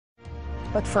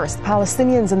But first,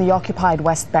 Palestinians in the occupied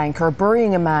West Bank are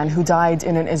burying a man who died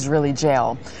in an Israeli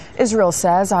jail. Israel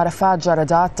says Arafat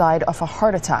Jaradat died of a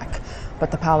heart attack, but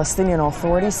the Palestinian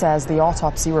Authority says the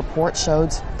autopsy report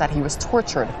showed that he was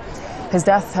tortured. His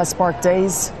death has sparked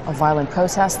days of violent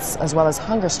protests as well as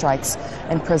hunger strikes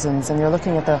in prisons. And you're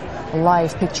looking at the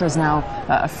live pictures now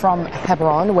from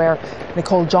Hebron, where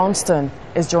Nicole Johnston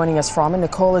is joining us from. And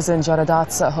Nicole is in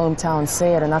Jaradat's hometown,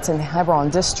 Sayed, and that's in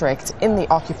Hebron district in the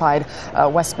occupied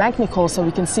West Bank. Nicole, so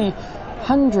we can see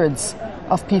hundreds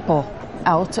of people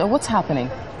out. What's happening?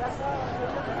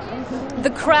 The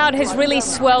crowd has really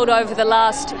swelled over the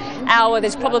last hour.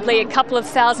 There's probably a couple of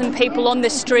thousand people on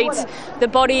the streets. The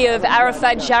body of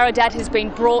Arafat Jaradat has been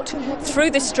brought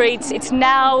through the streets. It's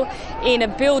now in a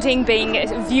building being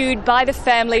viewed by the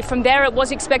family. From there, it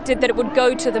was expected that it would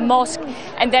go to the mosque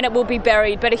and then it will be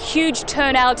buried. But a huge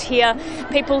turnout here.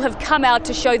 People have come out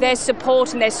to show their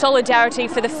support and their solidarity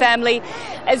for the family,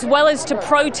 as well as to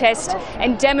protest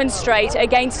and demonstrate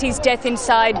against his death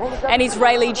inside an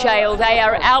Israeli jail. They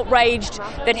are outraged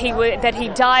that he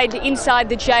died inside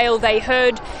the jail. They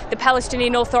heard the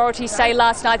Palestinian Authority say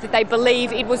last night that they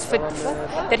believe it was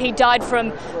that he died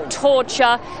from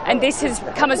torture, and this has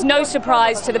come as no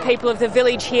surprise to the people of the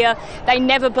village here. They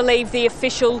never believed the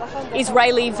official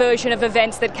Israeli version of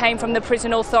events that came from the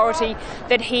prison authority,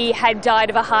 that he had died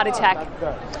of a heart attack.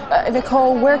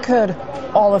 Nicole, where could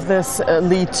all of this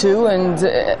lead to?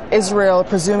 And Israel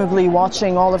presumably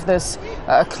watching all of this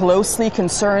closely,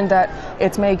 concerned that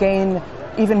it may gain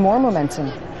even more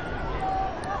momentum.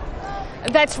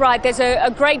 That's right. There's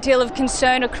a great deal of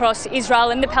concern across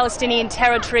Israel and the Palestinian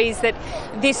territories that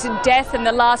this death and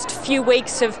the last few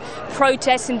weeks of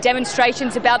protests and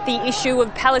demonstrations about the issue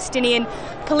of Palestinian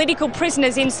political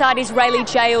prisoners inside Israeli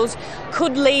jails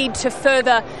could lead to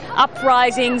further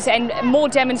uprisings and more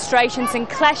demonstrations and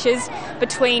clashes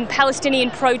between Palestinian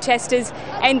protesters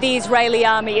and the Israeli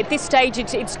army. At this stage,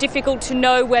 it's difficult to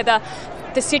know whether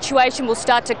the situation will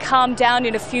start to calm down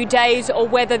in a few days or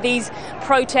whether these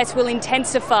protests will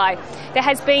intensify. There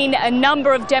has been a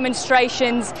number of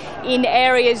demonstrations in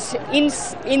areas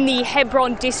in the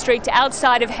Hebron district,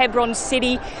 outside of Hebron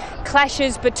city,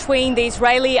 clashes between the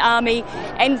Israeli army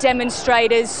and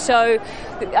demonstrators. So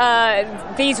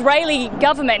the Israeli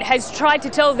government has tried to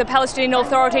tell the Palestinian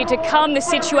Authority to calm the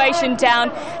situation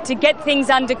down, to get things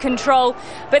under control,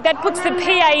 but that puts the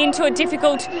PA into a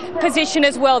difficult position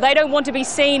as well. They don't want to be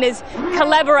seen as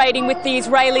collaborating with the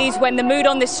Israelis when the mood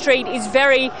on the street is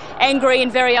very angry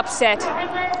and very upset.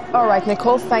 All right,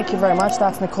 Nicole, thank you very much.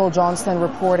 That's Nicole Johnston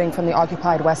reporting from the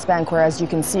occupied West Bank, where, as you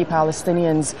can see,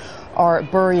 Palestinians are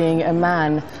burying a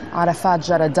man, Arafat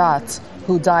Jaradat,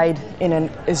 who died in an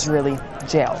Israeli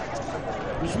jail.